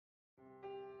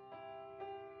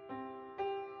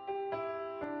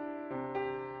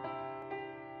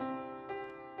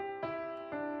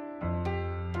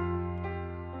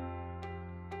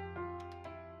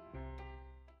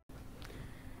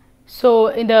So,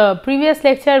 in the previous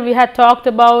lecture we had talked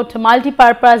about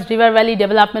multi-purpose river valley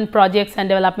development projects and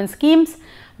development schemes,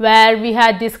 where we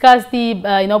had discussed the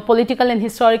political and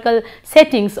historical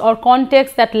settings or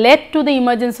context that led to the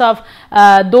emergence of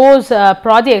those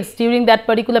projects during that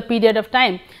particular period of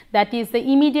time, that is the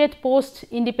immediate post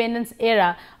independence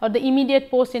era or the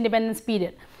immediate post independence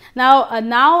period.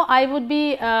 Now I would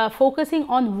be focusing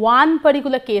on one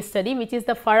particular case study, which is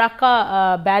the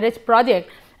Farakka Barrage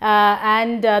project.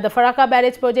 The Farakka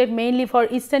Barrage project mainly for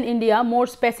eastern India, more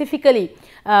specifically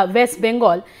West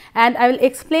Bengal, and I will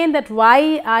explain that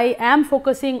why I am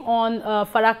focusing on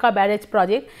Farakka Barrage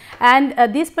project. And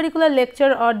this particular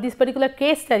lecture or this particular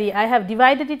case study, I have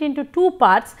divided it into two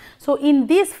parts. So, in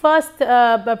this first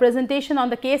presentation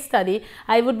on the case study,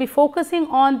 I would be focusing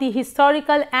on the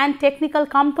historical and technical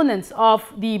components of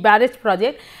the barrage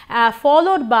project,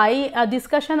 followed by a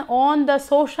discussion on the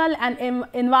social and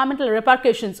environmental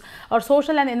repercussions or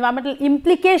social and environmental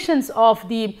implications of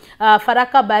the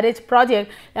Farakka Barrage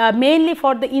project, mainly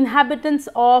for the inhabitants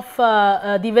of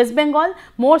the West Bengal,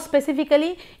 more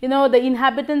specifically the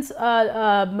inhabitants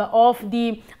of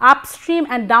the upstream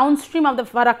and downstream of the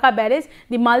Farakka Barrage,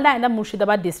 the Malda and the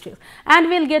Murshidabad districts. And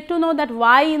we will get to know that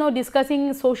why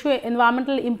discussing socio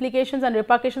environmental implications and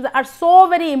repercussions are so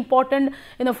very important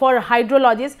for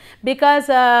hydrologists, because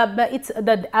it is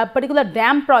the particular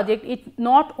dam project, it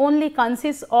not only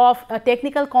consists of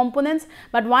technical components,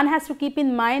 but one has to keep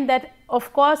in mind that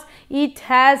of course it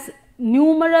has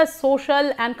numerous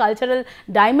social and cultural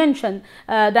dimensions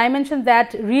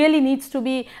that really needs to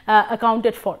be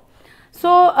accounted for.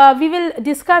 So, we will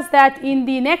discuss that in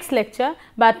the next lecture,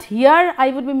 but here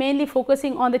I would be mainly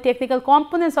focusing on the technical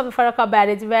components of the Farakka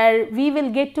Barrage, where we will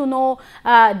get to know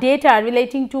data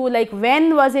relating to like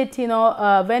when was it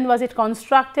when was it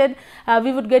constructed.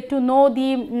 We would get to know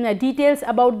the details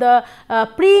about the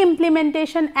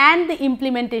pre-implementation and the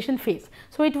implementation phase.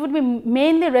 So, it would be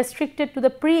mainly restricted to the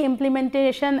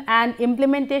pre-implementation and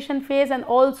implementation phase, and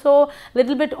also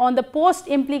little bit on the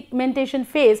post-implementation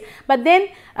phase, but then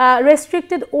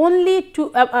restricted only to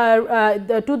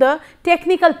the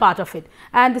technical part of it,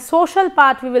 and the social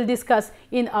part we will discuss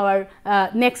in our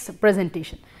next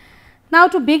presentation. Now,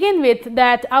 to begin with,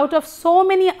 that out of so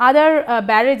many other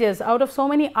barrages, out of so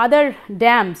many other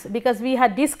dams, because we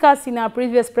had discussed in our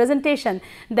previous presentation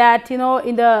that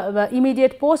in the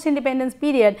immediate post independence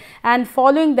period and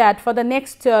following that for the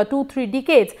next 2-3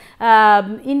 decades,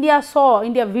 India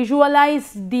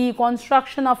visualized the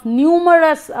construction of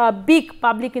numerous big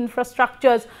public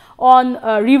infrastructures on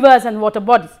rivers and water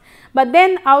bodies. But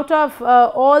then out of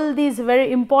all these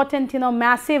very important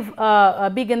massive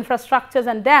big infrastructures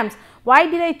and dams, why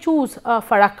did I choose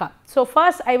Farakka? So,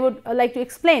 first I would like to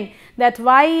explain that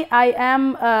why I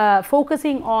am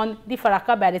focusing on the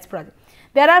Farakka Barrage project.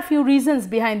 There are few reasons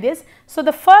behind this. So,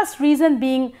 the first reason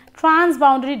being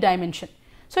transboundary dimension.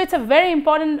 So, it is a very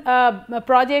important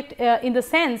project in the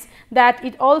sense that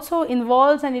it also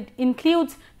involves and it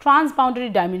includes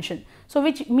transboundary dimension. So,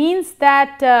 which means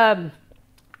that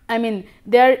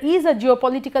there is a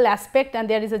geopolitical aspect and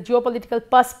there is a geopolitical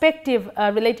perspective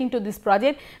relating to this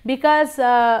project, because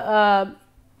Farakka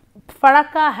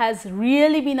has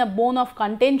really been a bone of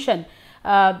contention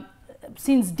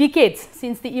since decades,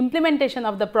 since the implementation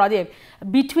of the project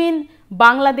between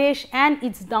Bangladesh and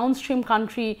its downstream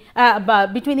country,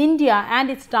 between India and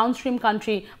its downstream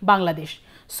country Bangladesh.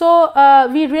 So,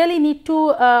 we really need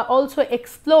to also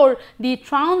explore the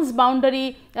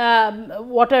transboundary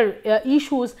water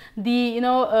issues, the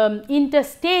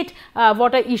interstate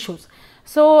water issues.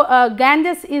 So,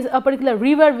 Ganges is a particular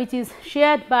river which is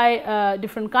shared by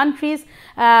different countries,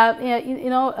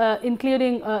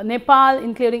 including Nepal,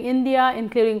 including India,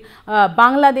 including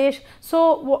Bangladesh.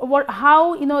 So,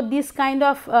 how this kind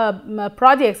of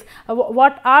projects,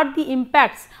 what are the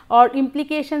impacts or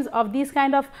implications of these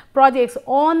kind of projects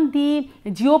on the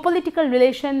geopolitical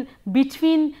relation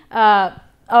between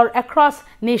or across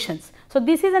nations. So,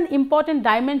 this is an important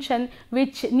dimension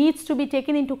which needs to be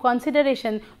taken into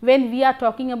consideration when we are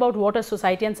talking about water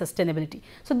society and sustainability.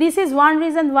 So, this is one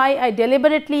reason why I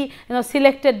deliberately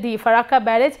selected the Farakka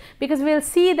Barrage, because we will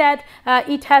see that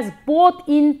it has both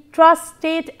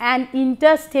intrastate and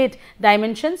interstate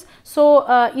dimensions. So,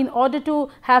 in order to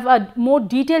have a more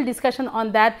detailed discussion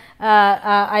on that,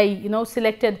 I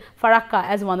selected Farakka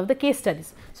as one of the case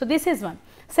studies. So, this is one.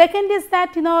 Second is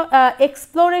that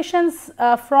explorations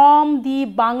from the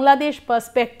Bangladesh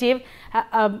perspective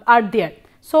are there.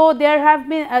 So,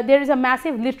 there is a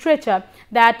massive literature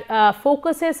that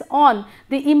focuses on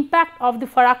the impact of the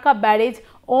Farakka Barrage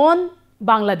on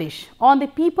Bangladesh, on the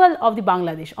people of the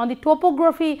Bangladesh, on the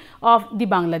topography of the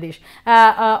Bangladesh,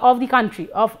 of the country,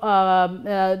 of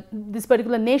this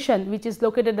particular nation which is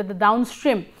located at the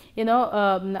downstream,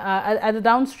 at the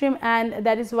downstream, and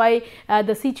that is why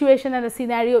the situation and the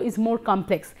scenario is more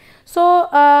complex. So,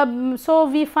 so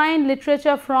we find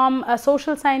literature from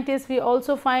social scientists, we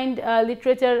also find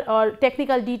literature or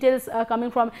technical details coming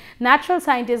from natural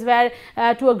scientists, where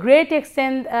to a great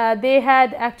extent they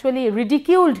had actually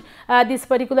ridiculed this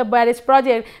particular barrage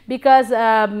project, because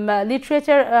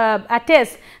literature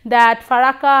attests that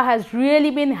Farakka has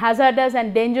really been hazardous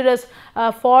and dangerous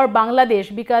for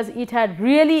Bangladesh, because it had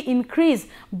really increased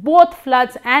both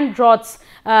floods and droughts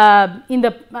in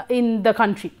the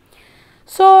country.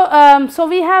 So, so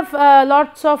we have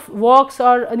lots of works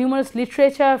or numerous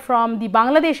literature from the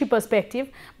Bangladeshi perspective,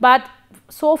 but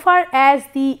so far as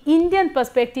the Indian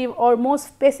perspective, or more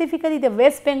specifically the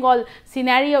West Bengal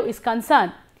scenario is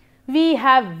concerned, we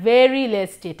have very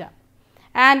less data.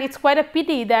 And it is quite a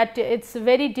pity that it is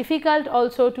very difficult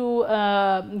also to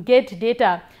get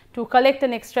data, to collect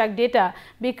and extract data,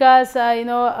 because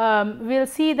we will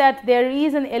see that there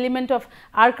is an element of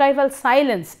archival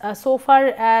silence so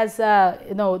far as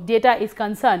data is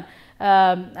concerned.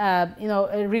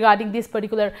 Regarding this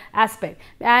particular aspect,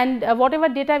 and whatever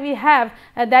data we have,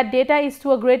 that data is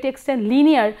to a great extent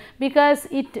linear, because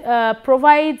it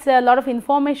provides a lot of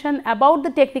information about the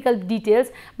technical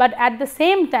details, but at the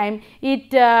same time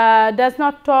it does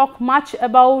not talk much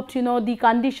about the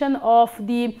condition of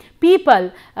the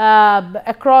people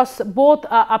across both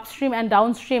upstream and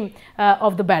downstream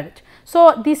of the barrage.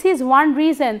 So, this is one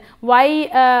reason why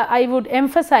I would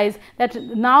emphasize that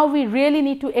now we really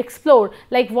need to explore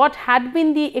like what had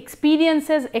been the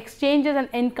experiences, exchanges and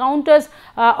encounters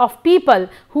of people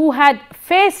who had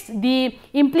faced the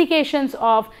implications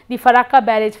of the Farakka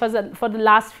barrage for the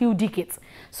last few decades.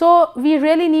 So, we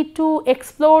really need to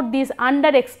explore this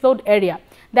underexplored area.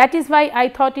 That is why I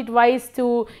thought it wise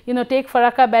to take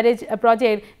Farakka barrage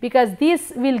project, because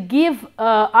this will give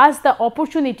us the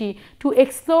opportunity to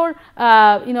explore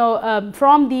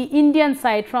from the Indian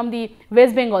side, from the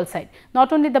West Bengal side,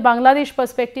 not only the Bangladesh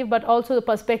perspective, but also the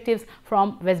perspectives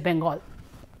from West Bengal.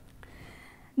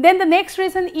 Then the next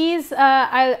reason is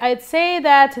I would say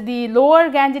that the lower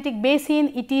Gangetic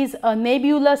basin, it is a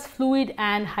nebulous fluid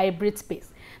and hybrid space.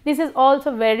 This is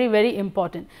also very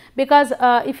important, because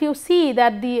if you see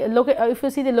that the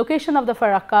location of the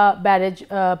Farakka barrage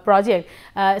project,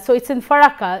 so it is in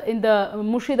Farakka in the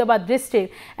Murshidabad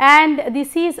district, and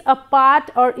this is a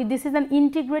part, or this is an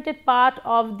integrated part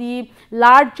of the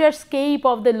larger scape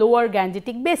of the lower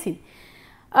Gangetic basin.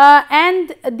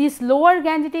 And this lower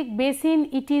Gangetic basin,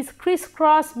 it is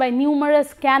crisscrossed by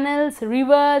numerous canals,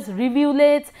 rivers,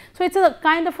 rivulets. So, it is a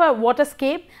kind of a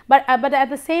waterscape, but at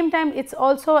the same time it is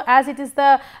also, as it is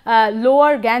the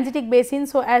lower Gangetic basin,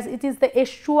 so as it is the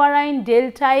estuarine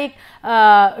deltaic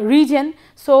region.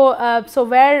 So, so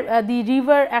where the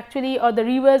river actually, or the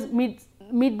rivers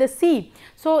meet the sea.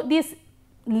 So, this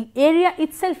area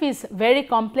itself is very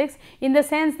complex, in the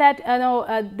sense that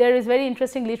there is very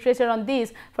interesting literature on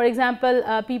this. For example,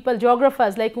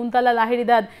 geographers like Kuntala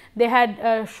Lahiridad, they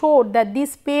had showed that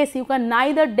this space you can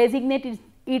neither designate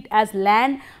it as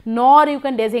land, nor you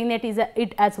can designate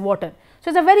it as water. So,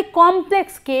 it is a very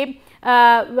complex scape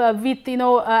with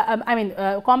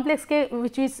complex scape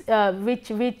which is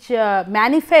which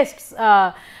manifests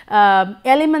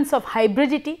elements of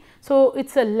hybridity. So, it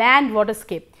is a land water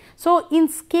scape. So, in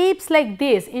scapes like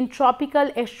this, in tropical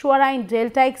estuarine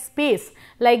deltaic space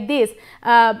like this,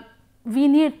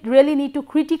 we really need to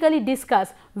critically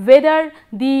discuss whether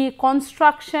the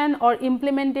construction or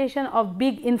implementation of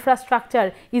big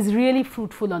infrastructure is really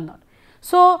fruitful or not.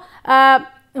 So,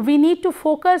 we need to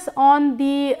focus on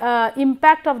the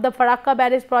impact of the Farakka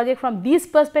barrage project from this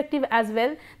perspective as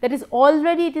well, that is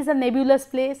already it is a nebulous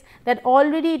place, that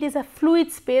already it is a fluid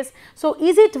space. So,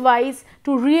 is it wise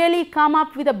to really come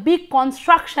up with a big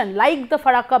construction like the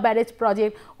Farakka barrage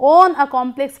project on a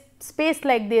complex space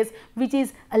like this, which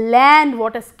is a land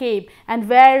waterscape, and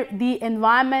where the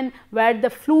environment, where the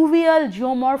fluvial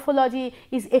geomorphology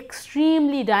is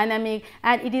extremely dynamic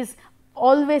and it is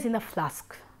always in a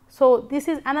flux. So, this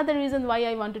is another reason why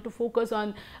I wanted to focus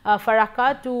on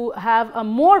Farakka, to have a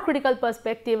more critical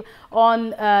perspective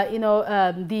on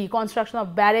the construction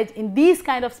of barrage in these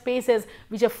kind of spaces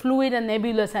which are fluid and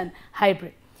nebulous and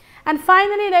hybrid. And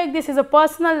finally, like this is a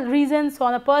personal reason. So,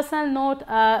 on a personal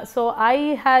note, so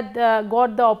I had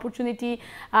got the opportunity,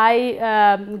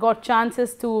 I got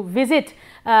chances to visit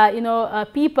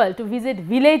people, to visit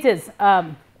villages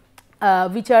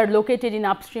which are located in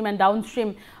upstream and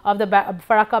downstream of the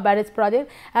Farakka Barrage project,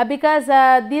 because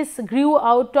this grew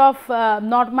out of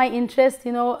not my interest,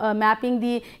 mapping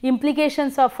the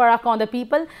implications of Farakka on the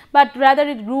people, but rather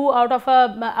it grew out of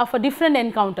a different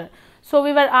encounter. So,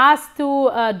 we were asked to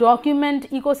document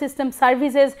ecosystem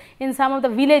services in some of the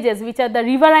villages which are the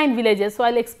riverine villages. So,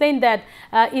 I will explain that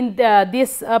in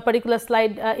this particular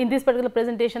slide, in this particular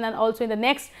presentation, and also in the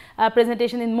next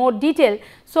presentation in more detail.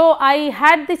 So, I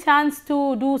had the chance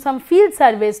to do some field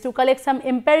surveys to collect some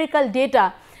empirical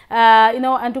data,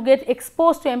 and to get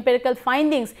exposed to empirical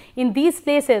findings in these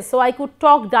places. So, I could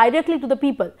talk directly to the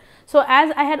people. So,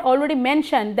 as I had already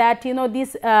mentioned that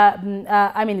this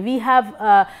I mean we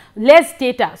have less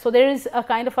data. So, there is a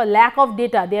kind of a lack of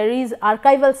data, there is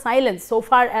archival silence so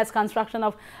far as construction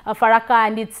of Farakka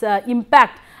and its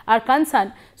impact are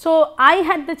concerned. So, I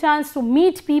had the chance to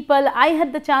meet people, I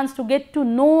had the chance to get to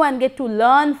know and get to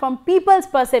learn from people's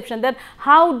perception, that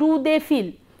how do they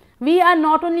feel. We are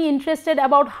not only interested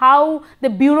about how the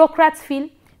bureaucrats feel,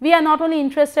 we are not only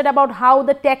interested about how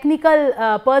the technical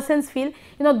persons feel,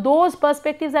 those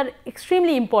perspectives are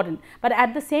extremely important, but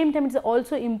at the same time it is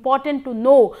also important to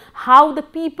know how the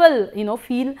people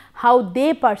feel, how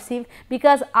they perceive,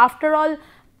 because after all,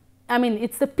 I mean it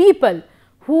is the people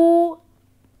who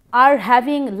are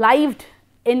having lived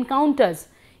encounters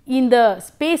in the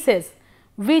spaces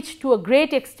which to a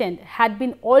great extent had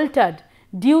been altered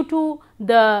due to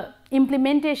the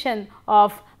implementation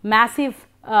of massive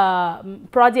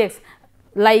projects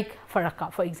like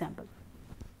Farakka, for example.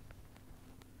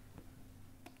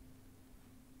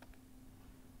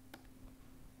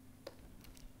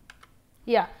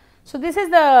 Yeah. So, this is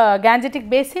the Gangetic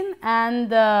basin,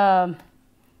 and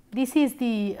this is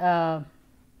the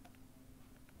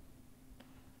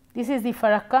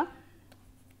Farakka,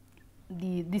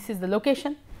 this is the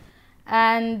location,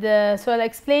 and so I will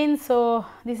explain. So,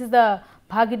 this is the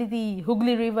Bhagirathi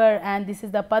Hooghly river, and this is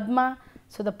the Padma.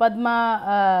 So, the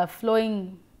Padma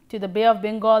flowing to the Bay of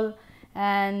Bengal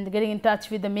and getting in touch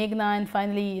with the Meghna, and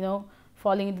finally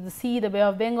falling into the sea, the Bay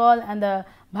of Bengal, and the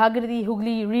Bhagirathi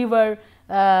Hooghly river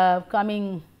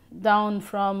coming down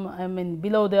from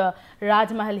below the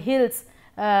Rajmahal hills,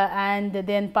 and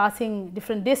then passing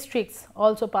different districts,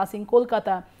 also passing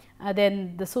Kolkata,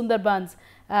 then the Sundarbans,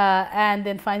 and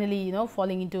then finally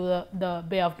falling into the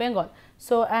Bay of Bengal.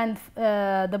 So, and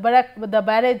the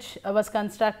barrage was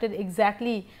constructed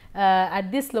exactly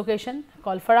at this location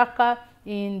called Farakka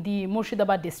in the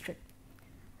Murshidabad district.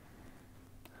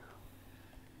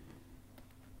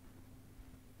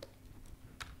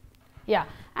 Yeah,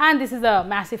 and this is a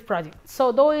massive project.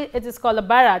 So, though it is called a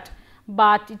barrage,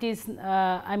 but it is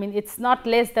I mean it is not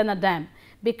less than a dam,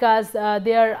 because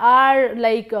there are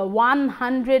like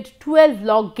 112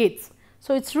 log gates.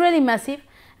 So, it is really massive,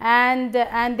 and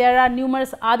there are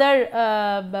numerous other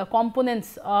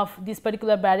components of this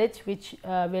particular barrage which we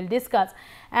will discuss.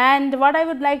 And what I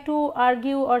would like to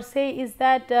argue or say is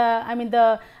that I mean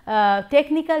the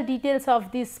technical details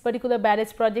of this particular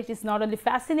barrage project is not only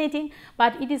fascinating,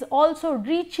 but it is also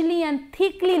richly and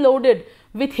thickly loaded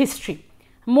with history.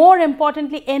 More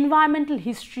importantly, environmental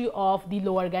history of the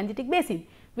lower Gangetic basin,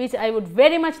 which I would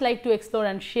very much like to explore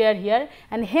and share here,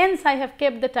 and hence I have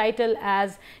kept the title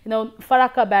as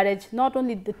Farakka Barrage, not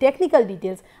only the technical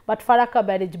details, but Farakka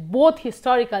Barrage both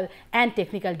historical and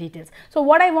technical details. So,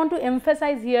 what I want to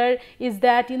emphasize here is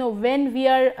that when we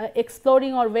are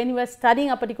exploring, or when we are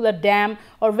studying a particular dam,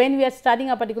 or when we are studying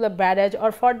a particular barrage,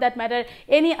 or for that matter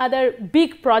any other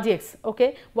big projects,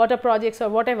 okay, water projects or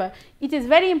whatever, it is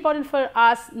very important for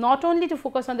us not only to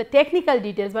focus on the technical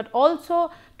details, but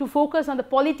also to focus on the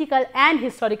political and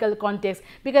historical context,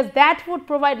 because that would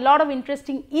provide a lot of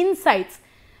interesting insights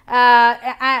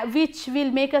which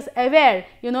will make us aware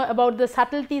about the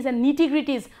subtleties and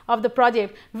nitty-gritties of the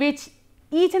project, which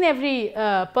each and every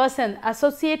person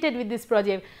associated with this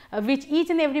project, which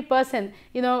each and every person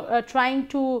trying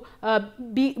to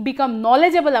become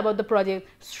knowledgeable about the project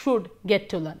should get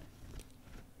to learn.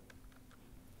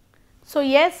 So,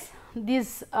 yes,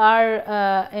 these are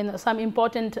some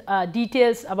important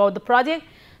details about the project.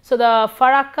 So, the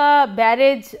Farakka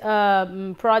Barrage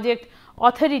project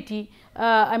authority,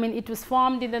 I mean it was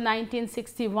formed in the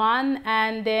 1961,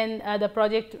 and then the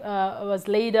project was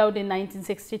laid out in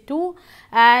 1962,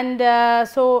 and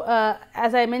so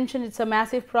as I mentioned, it is a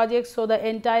massive project. So, the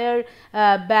entire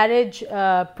barrage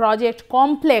project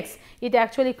complex, it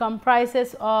actually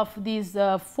comprises of these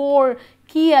 4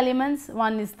 key elements.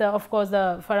 One is of course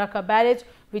the Farakka Barrage,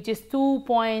 which is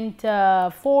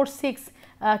 2.46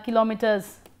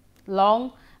 kilometers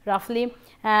long roughly,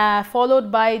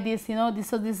 followed by this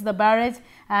this is the barrage,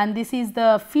 and this is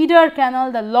the feeder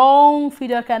canal, the long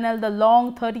feeder canal, the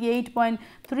long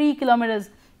 38.3 kilometers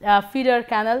feeder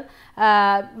canal,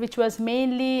 which was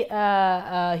mainly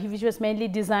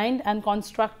designed and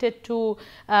constructed to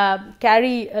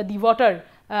carry the water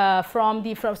to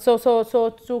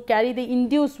carry the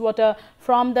induced water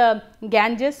from the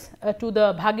Ganges to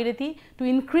the Bhagirathi, to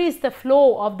increase the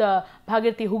flow of the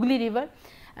Bhagirathi Hooghly river.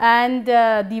 And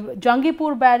the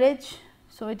Jangipur barrage,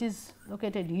 so it is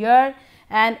located here,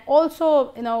 and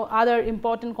also other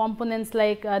important components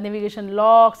like navigation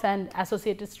locks and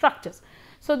associated structures.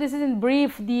 So, this is in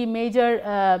brief the major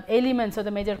elements or the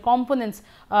major components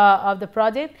of the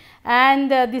project.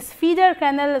 And this feeder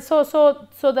canal, it was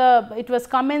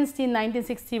commenced in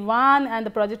 1961 and the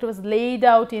project was laid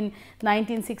out in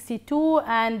 1962,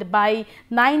 and by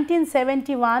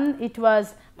 1971 it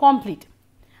was complete.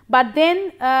 But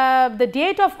then the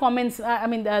date of commence,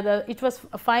 it was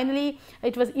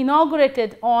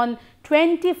inaugurated on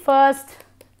 21st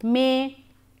May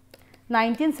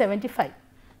 1975.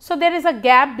 So, there is a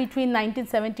gap between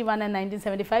 1971 and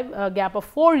 1975, a gap of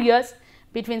 4 years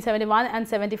between 71 and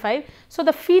 75. So,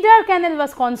 the feeder canal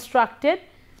was constructed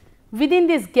within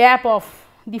this gap of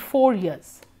the 4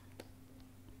 years.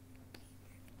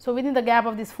 So, within the gap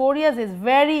of these 4 years is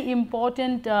very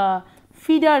important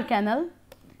feeder canal.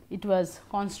 It was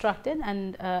constructed,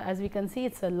 and as we can see,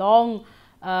 it is a long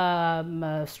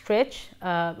stretch,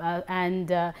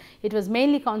 and it was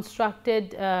mainly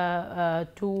constructed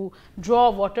to draw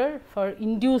water for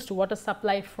induced water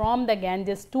supply from the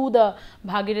Ganges to the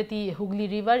Bhagirathi Hooghly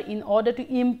river in order to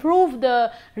improve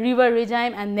the river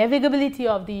regime and navigability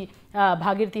of the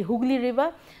Bhagirathi Hooghly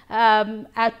river,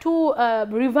 to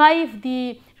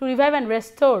revive and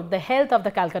restore the health of the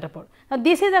Calcutta port. Now,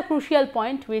 this is a crucial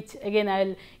point which again I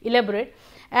will elaborate.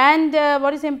 And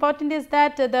what is important is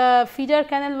that the feeder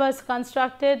canal was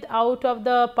constructed out of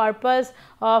the purpose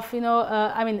of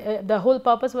the whole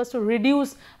purpose was to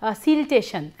reduce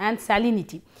siltation and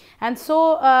salinity. And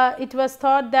so, it was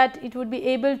thought that it would be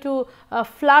able to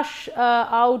flush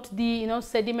out the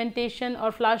sedimentation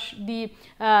or flush the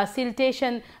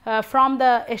siltation from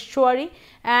the estuary,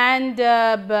 and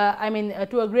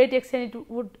to a great extent it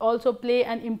would also play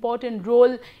an important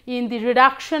role in the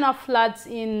reduction of floods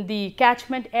in the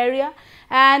catchment area,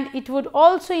 and it would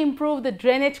also improve the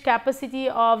drainage capacity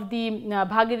of the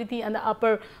Bhagirathi and the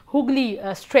upper Hooghly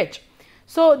stretch.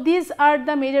 So, these are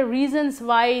the major reasons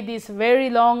why this very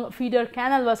long feeder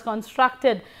canal was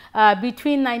constructed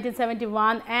between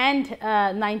 1971 and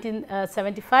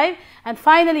 1975, and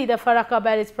finally, the Farakka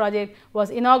Barrage project was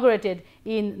inaugurated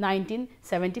in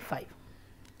 1975.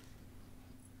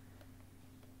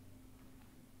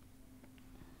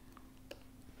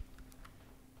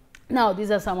 Now,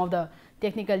 these are some of the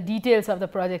technical details of the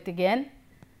project again: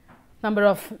 number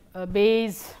of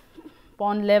bays,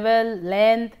 pond level,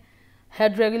 length,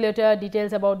 head regulator,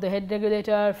 details about the head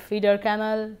regulator, feeder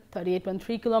canal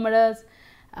 38.3 kilometers.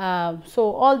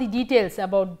 So, all the details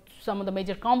about some of the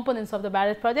major components of the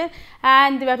barrage project,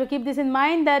 and we have to keep this in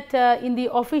mind that in the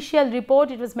official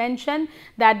report it was mentioned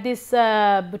that this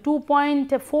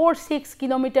 2.46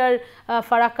 kilometer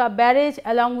Farakka barrage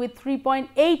along with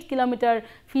 3.8 kilometer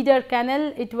feeder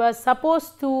canal, it was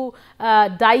supposed to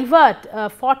divert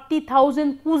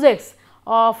 40,000 cusecs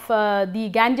of the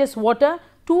Ganges water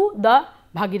to the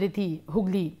Bhagirathi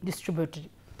Hooghly distributary.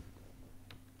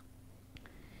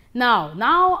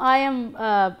 Now I am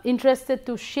interested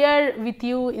to share with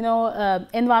you,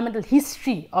 environmental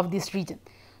history of this region.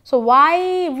 So,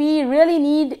 why we really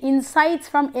need insights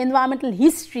from environmental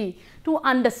history to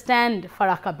understand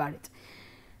Farakka Barrage.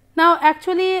 Now,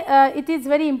 actually it is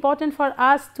very important for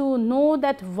us to know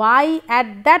that why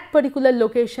at that particular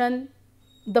location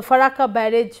the Farakka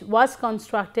Barrage was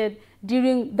constructed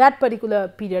during that particular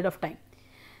period of time.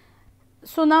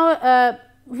 So, now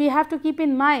we have to keep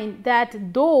in mind that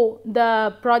though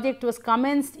the project was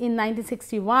commenced in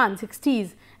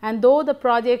 1960s, and though the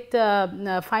project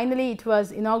finally it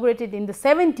was inaugurated in the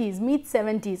 70s, mid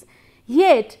 70s,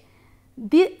 yet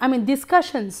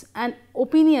discussions and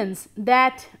opinions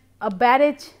that a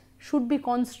barrage should be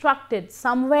constructed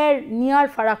somewhere near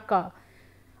Farakka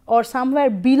or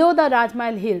somewhere below the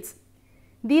Rajmahal hills,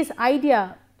 this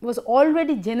idea was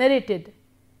already generated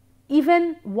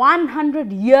even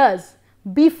 100 years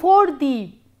before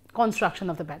the construction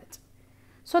of the barrage.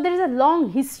 So, there is a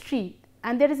long history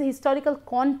and there is a historical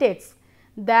context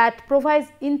that provides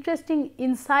interesting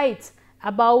insights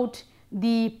about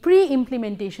the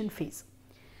pre-implementation phase.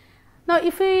 Now,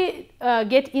 if we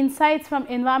get insights from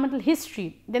environmental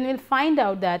history, then we will find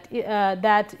out that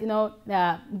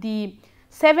the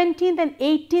 17th and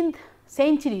 18th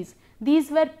centuries,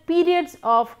 these were periods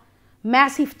of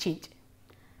massive change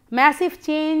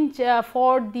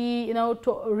for the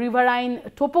riverine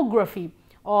topography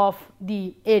of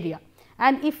the area.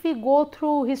 And if we go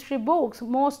through history books,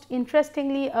 most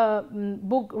interestingly a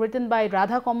book written by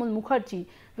Radha Kamal Mukherjee,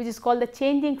 which is called The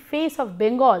Changing Face of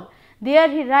Bengal, there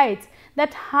he writes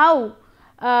that how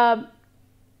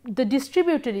the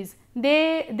distributaries,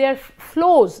 their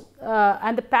flows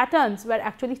and the patterns were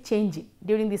actually changing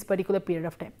during this particular period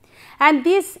of time. And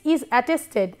this is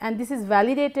attested and this is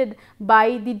validated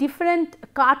by the different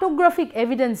cartographic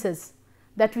evidences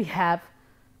that we have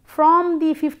from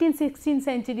the 15th, 16th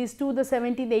centuries to the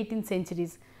 17th, 18th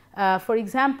centuries. For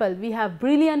example, we have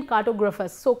brilliant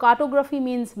cartographers. So, cartography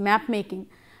means map making,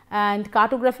 and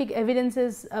cartographic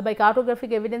evidences, by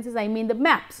cartographic evidences I mean the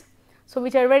maps. So,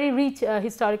 which are very rich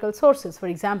historical sources, for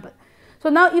example. So,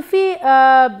 now if we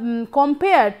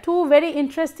compare two very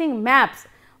interesting maps,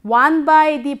 one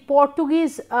by the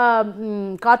Portuguese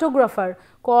cartographer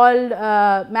called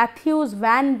Matthews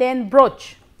van den Broek,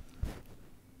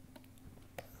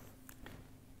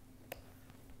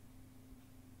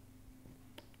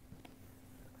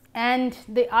 and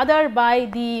the other by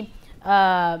the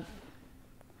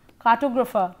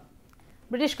cartographer,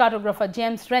 British cartographer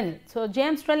James Rennell. So,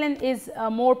 James Rennell is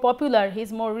more popular, he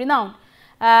is more renowned,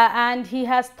 and he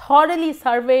has thoroughly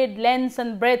surveyed lengths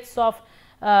and breadths of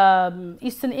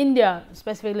eastern India,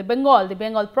 specifically Bengal, the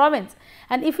Bengal province.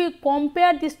 And if we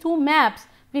compare these two maps,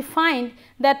 we find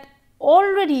that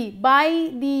already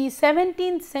by the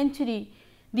 17th century,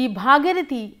 the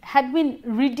Bhagirathi had been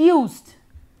reduced.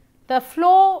 The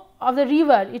flow of the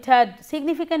river, it had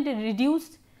significantly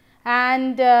reduced,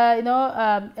 and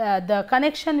the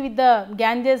connection with the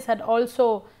Ganges had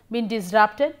also been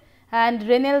disrupted, and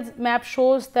Rennell's map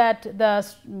shows that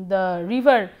the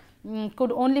river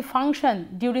could only function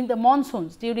during the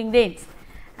monsoons, during rains.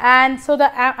 And so,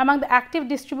 among the active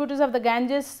distributors of the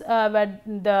Ganges were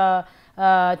the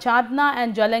Chandna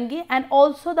and Jalangi, and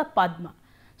also the Padma.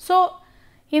 So,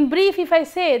 in brief, if I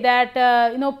say that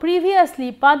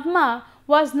previously Padma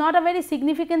was not a very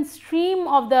significant stream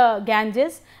of the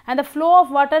Ganges, and the flow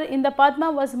of water in the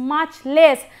Padma was much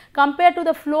less compared to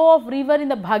the flow of river in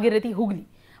the Bhagirathi Hooghly.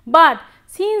 But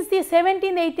since the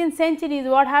 17th, 18th centuries,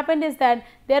 what happened is that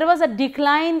there was a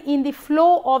decline in the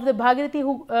flow of the Bhagirathi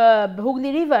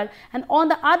Hooghly river, and on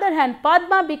the other hand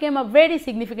Padma became a very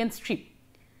significant stream.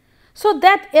 So,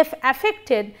 that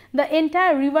affected the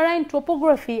entire riverine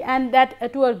topography, and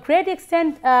that to a great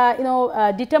extent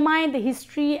determined the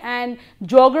history and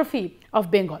geography of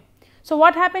Bengal. So,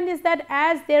 what happened is that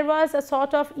as there was a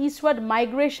sort of eastward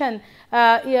migration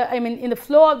in the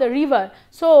flow of the river,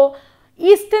 so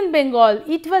eastern Bengal,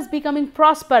 it was becoming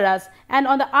prosperous, and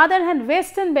on the other hand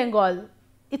western Bengal,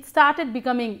 it started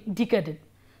becoming decadent.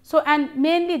 So, and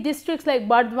mainly districts like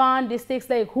Bardwan, districts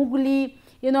like Hooghly,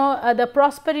 the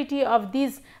prosperity of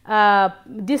these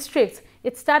districts,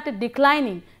 it started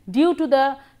declining due to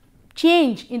the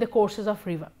change in the courses of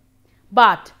river.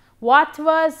 But what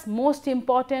was most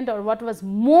important, or what was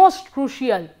most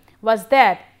crucial, was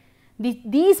that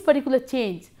these particular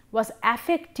change was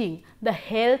affecting the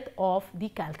health of the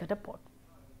Calcutta port.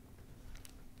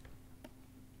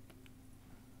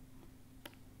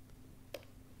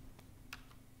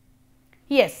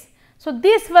 Yes, so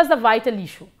this was the vital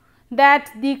issue,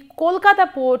 that the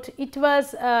Kolkata port, it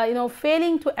was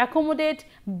failing to accommodate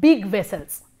big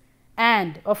vessels,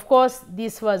 and of course,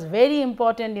 this was very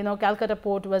important. Calcutta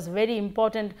port was very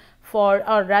important for,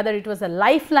 or rather it was a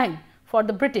lifeline for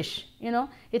the British.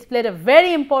 It played a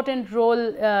very important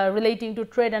role relating to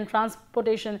trade and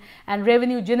transportation and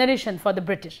revenue generation for the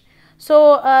British.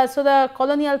 So, so the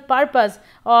colonial purpose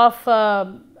of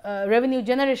revenue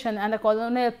generation and the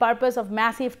colonial purpose of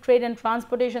massive trade and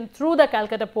transportation through the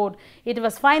Calcutta port, it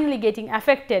was finally getting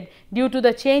affected due to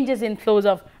the changes in flows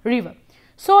of river.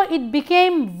 So, it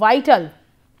became vital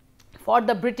for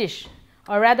the British,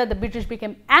 or rather the British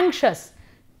became anxious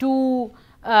to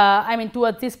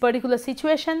towards this particular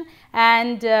situation,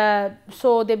 and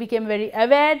so they became very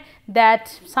aware that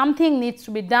something needs to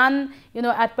be done,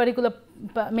 at particular,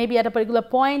 maybe at a particular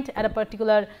point, at a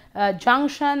particular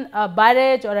junction, a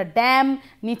barrage or a dam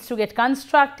needs to get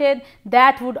constructed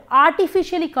that would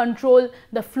artificially control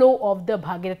the flow of the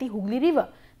Bhagirathi Hooghly river,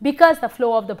 because the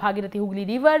flow of the Bhagirathi Hooghly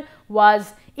river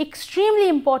was extremely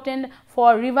important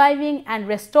for reviving and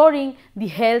restoring the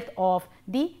health of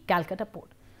the Calcutta port.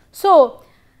 So,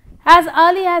 as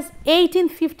early as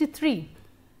 1853,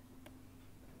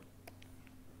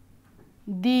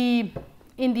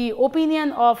 in the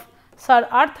opinion of Sir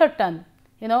Arthurton,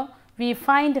 we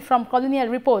find from colonial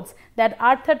reports that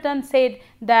Arthurton said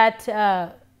that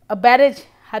a barrage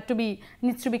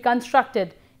needs to be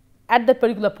constructed at that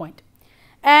particular point.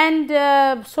 And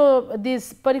so,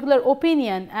 this particular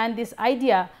opinion and this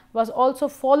idea was also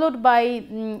followed by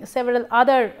several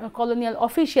other colonial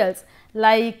officials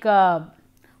like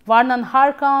Vernon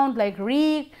Harcount, like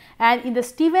Reed, and in the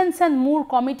Stevenson-Moore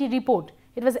Committee report,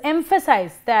 it was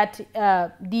emphasized that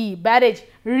the barrage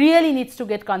really needs to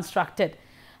get constructed.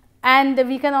 And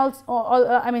we can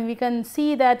also, we can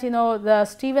see that the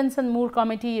Stevenson-Moore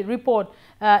Committee report,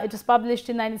 it was published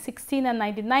in 1916 and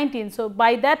 1919. So,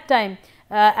 by that time,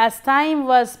 as time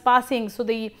was passing, so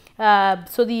the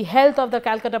health of the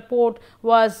Calcutta port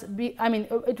was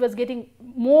it was getting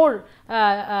more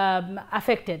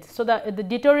affected. So, the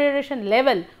deterioration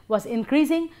level was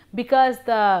increasing because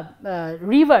the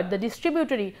river, the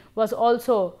distributary, was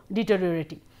also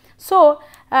deteriorating. So,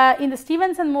 in the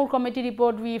Stevenson-Moore Committee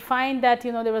report, we find that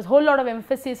there was a whole lot of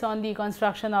emphasis on the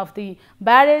construction of the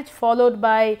barrage, followed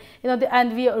by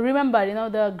and we remember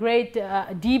the great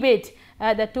debate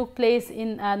that took place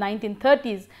in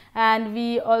 1930s, and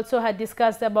we also had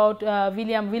discussed about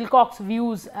William Wilcox's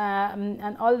views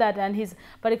and all that, and his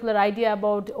particular idea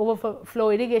about overflow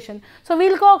irrigation. So,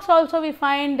 Wilcox also we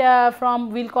find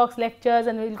from Wilcox lectures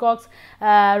and Wilcox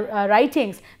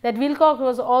writings that Wilcox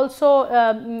was also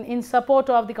in support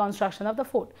of the construction of the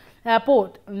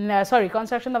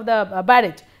construction of the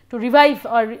barrage to revive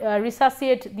or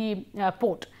resuscitate the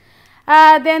port.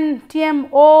 Then T.M.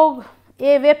 Ogg,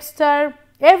 A. Webster,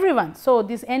 everyone. So,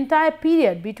 this entire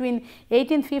period between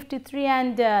 1853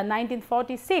 and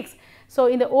 1946. So,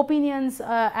 in the opinions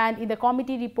and in the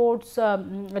committee reports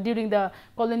during the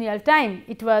colonial time,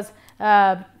 it was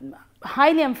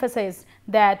highly emphasized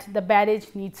that the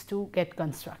barrage needs to get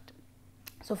constructed.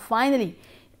 So, finally,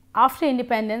 after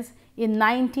independence in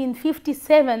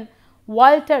 1957,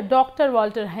 Dr.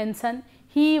 Walter Henson,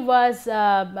 he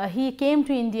came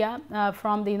to India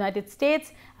from the United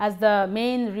States as the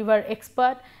main river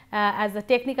expert, as the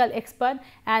technical expert,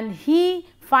 and he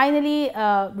finally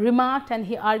remarked and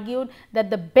he argued that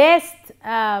the best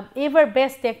ever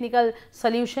best technical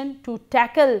solution to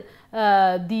tackle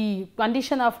the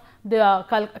condition of the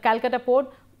Calcutta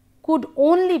port could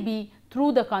only be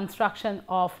through the construction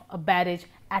of a barrage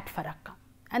at Farakka,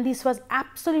 and this was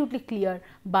absolutely clear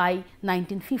by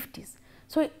 1950s.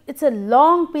 So, it is a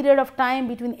long period of time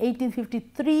between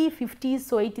 1853, 50s,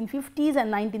 so 1850s and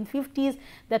 1950s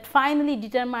that finally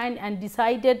determined and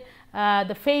decided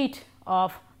the fate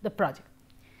of the project.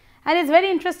 And it is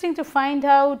very interesting to find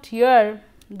out here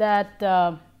that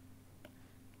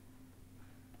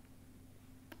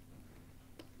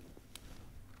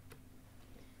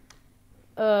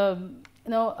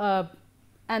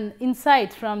an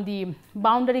insight from the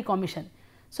Boundary Commission.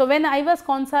 So, when I was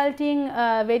consulting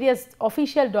various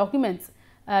official documents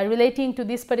relating to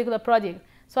this particular project,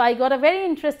 so I got a very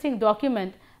interesting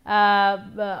document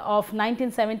of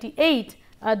 1978,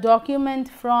 a document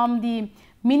from the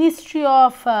Ministry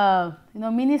of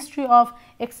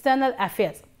External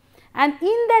Affairs. And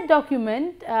in that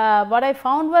document, what I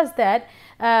found was that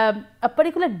a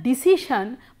particular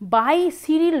decision by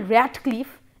Cyril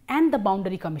Ratcliffe and the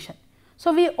Boundary Commission.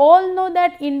 So, we all know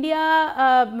that India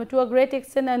to a great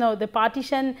extent, the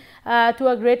partition to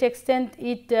a great extent,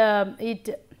 it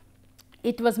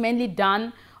was mainly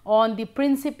done on the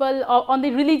principle on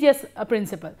the religious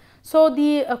principle. So,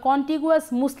 the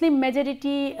contiguous Muslim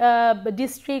majority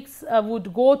districts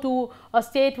would go to a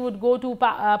state would go to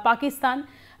Pakistan,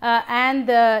 and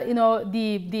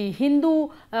the Hindu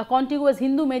contiguous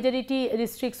Hindu majority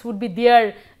districts would be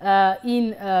there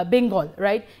in Bengal,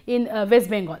 right, in West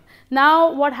Bengal.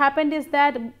 Now, what happened is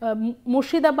that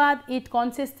Murshidabad, it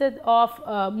consisted of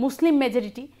Muslim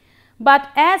majority, but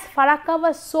as Farakka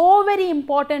was so very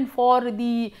important for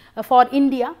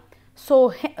India,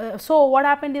 so what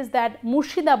happened is that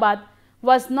Murshidabad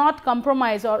was not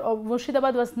compromised, or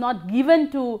Murshidabad was not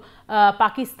given to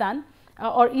Pakistan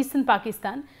or eastern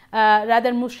Pakistan,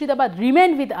 rather Murshidabad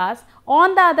remained with us.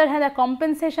 On the other hand, a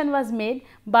compensation was made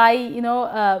by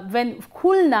when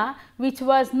Khulna, which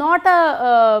was not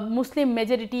a Muslim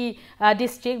majority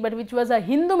district, but which was a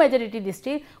Hindu majority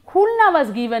district, Khulna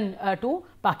was given to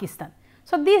Pakistan.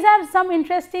 So, these are some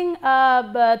interesting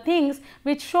things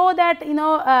which show that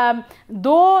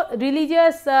though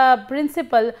religious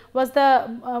principle was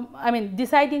the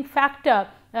deciding factor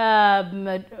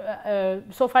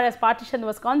so far as partition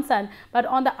was concerned, but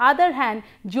on the other hand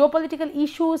geopolitical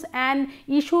issues and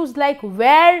issues like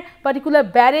where particular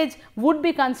barrage would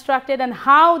be constructed and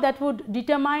how that would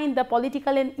determine the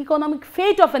political and economic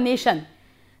fate of a nation,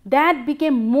 that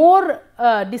became more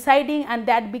deciding, and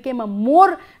that became a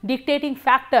more dictating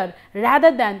factor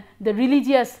rather than the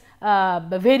religious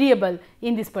variable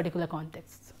in this particular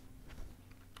context.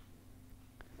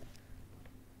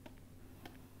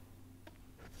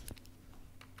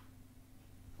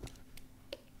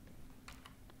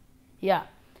 Yeah.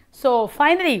 So,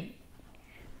 finally,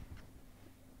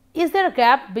 is there a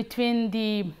gap between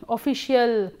the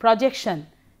official projection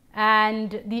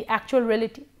and the actual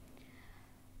reality?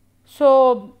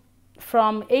 So,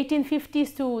 from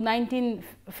 1850s to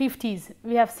 1950s,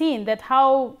 we have seen that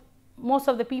how most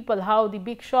of the people, how the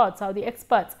big shots, how the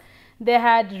experts, they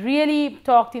had really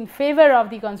talked in favor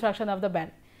of the construction of the barrage.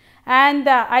 And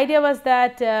the idea was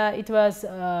that it was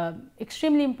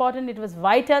extremely important, it was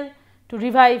vital to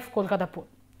revive Kolkata port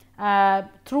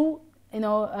through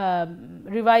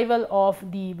revival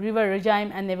of the river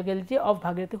regime and navigability of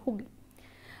Bhagirathi Hooghly.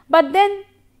 But then,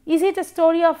 is it a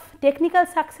story of technical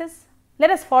success? Let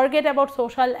us forget about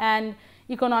social and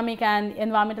economic and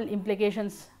environmental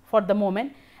implications for the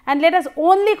moment, and let us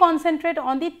only concentrate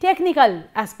on the technical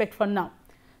aspect for now.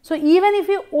 So, even if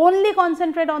you only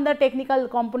concentrate on the technical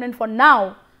component for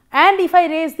now, and if I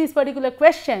raise this particular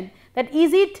question, that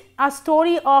is it a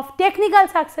story of technical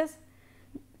success,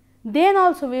 then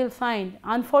also we will find,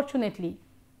 unfortunately,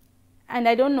 and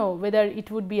I do not know whether it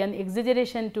would be an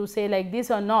exaggeration to say like this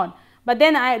or not, but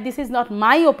then this is not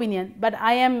my opinion, but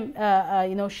I am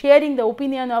sharing the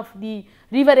opinion of the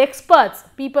river experts,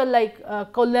 people like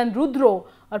Kalyan Rudro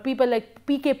or people like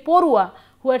P.K. Porua,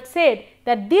 who had said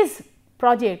that this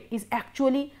project is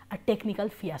actually a technical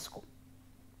fiasco.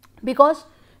 Because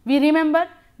we remember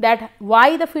that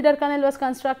why the feeder canal was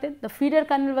constructed? The feeder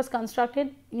canal was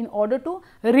constructed in order to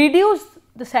reduce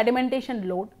the sedimentation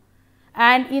load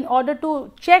and in order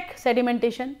to check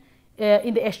sedimentation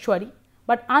in the estuary.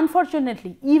 But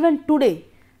unfortunately, even today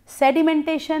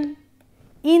sedimentation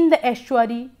in the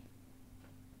estuary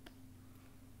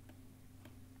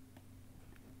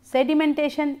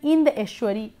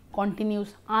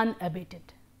continues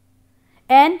unabated,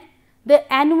 and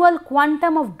the annual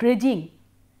quantum of dredging,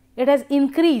 it has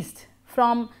increased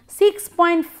from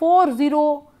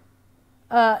 6.40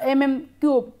 mm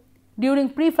cube during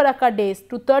pre-Farakka days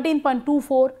to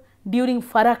 13.24 during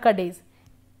Farakka days,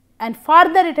 and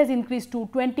further it has increased to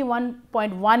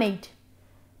 21.18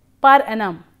 per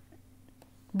annum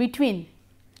between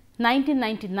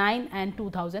 1999 and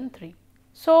 2003.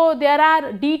 So, there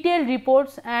are detailed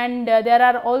reports and there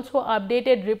are also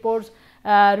updated reports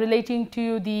relating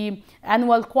to the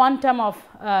annual quantum of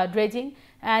dredging,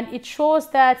 and it shows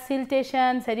that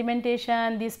siltation,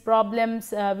 sedimentation, these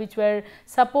problems which were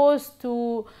supposed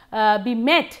to be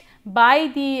met by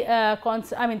the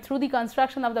through the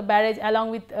construction of the barrage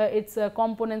along with its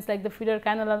components like the feeder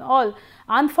canal and all,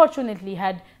 unfortunately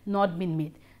had not been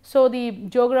met. So, the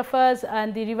geographers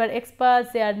and the river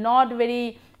experts, they are not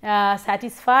very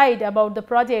satisfied about the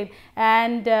project,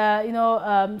 and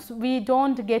so we do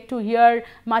not get to hear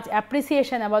much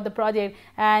appreciation about the project,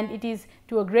 and it is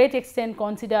to a great extent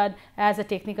considered as a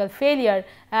technical failure.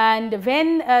 And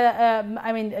when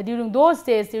during those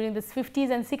days, during the 50s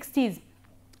and 60s,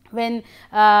 when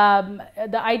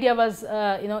the idea was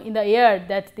in the air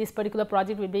that this particular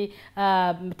project will be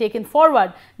taken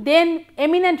forward, then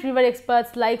eminent river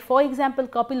experts like, for example,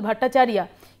 Kapil Bhattacharya,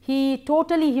 he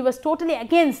was totally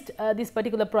against this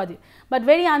particular project, but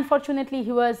very unfortunately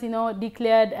he was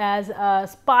declared as a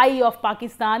spy of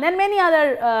Pakistan, and many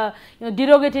other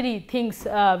derogatory things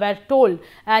were told,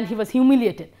 and he was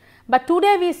humiliated. But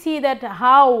today we see that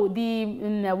how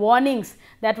the warnings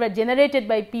that were generated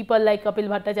by people like Kapil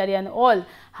Bhattacharya and all,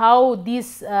 how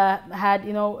this had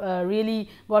really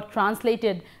got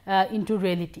translated into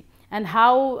reality, and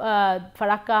how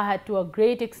Farakka had to a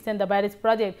great extent, the barrage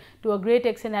project to a great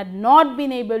extent had not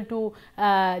been able to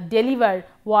deliver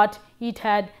what it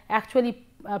had actually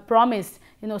promised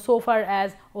so far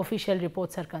as official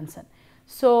reports are concerned.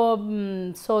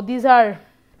 So, so these are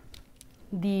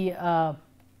the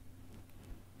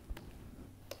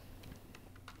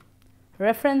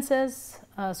references.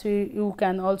 So, you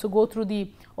can also go through the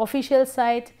official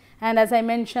site, and as I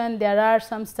mentioned, there are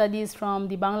some studies from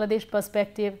the Bangladesh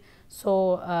perspective.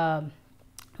 So,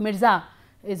 Mirza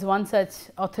is one such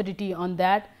authority on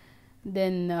that.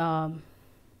 Then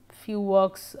few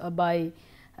works by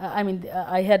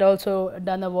I had also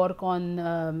done a work on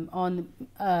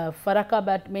Farakka,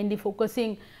 but mainly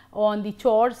focusing on the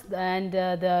chores and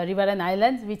the riverine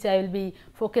islands, which I will be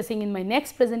focusing in my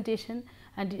next presentation.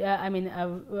 And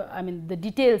the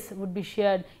details would be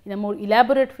shared in a more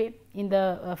elaborate way in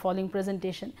the following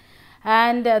presentation.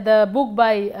 And the book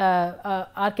by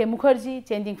R.K. Mukherjee,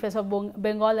 Changing Face of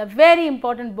Bengal, a very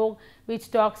important book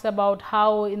which talks about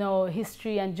how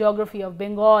history and geography of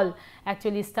Bengal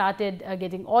actually started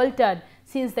getting altered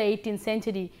since the 18th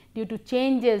century due to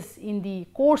changes in the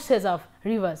courses of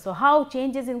rivers. So, how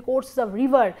changes in courses of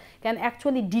river can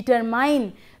actually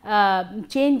determine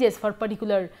changes for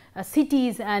particular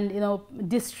cities and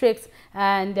districts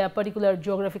and particular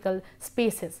geographical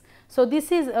spaces. So,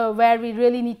 this is where we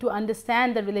really need to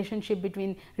understand the relationship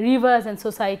between rivers and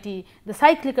society, the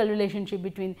cyclical relationship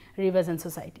between rivers and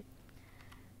society.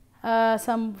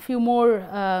 Some few more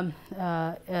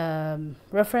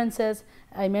references.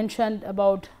 I mentioned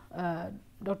about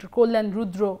Dr. Kalyan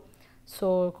Rudra.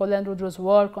 So, Kalyan Rudra's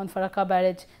work on Farakka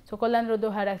Barrage. So, Kalyan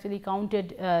Rudra had actually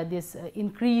counted this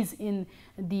increase in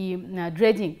the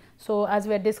dredging. So, as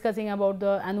we are discussing about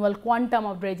the annual quantum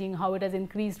of dredging, how it has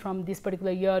increased from this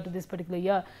particular year to this particular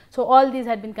year. So, all these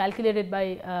had been calculated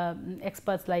by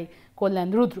experts like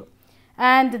Kalyan Rudra.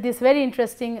 And this very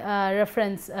interesting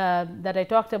reference that I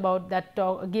talked about, that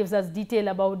gives us detail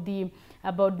about the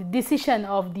decision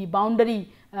of the boundary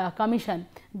commission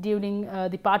during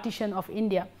the partition of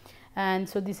India. And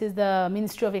so, this is the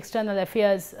Ministry of External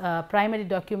Affairs primary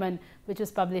document, which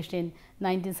was published in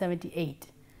 1978.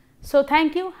 So,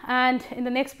 thank you, and in the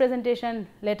next presentation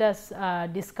let us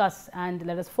discuss and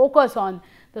let us focus on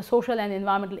the social and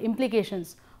environmental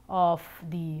implications of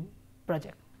the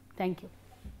project. Thank you.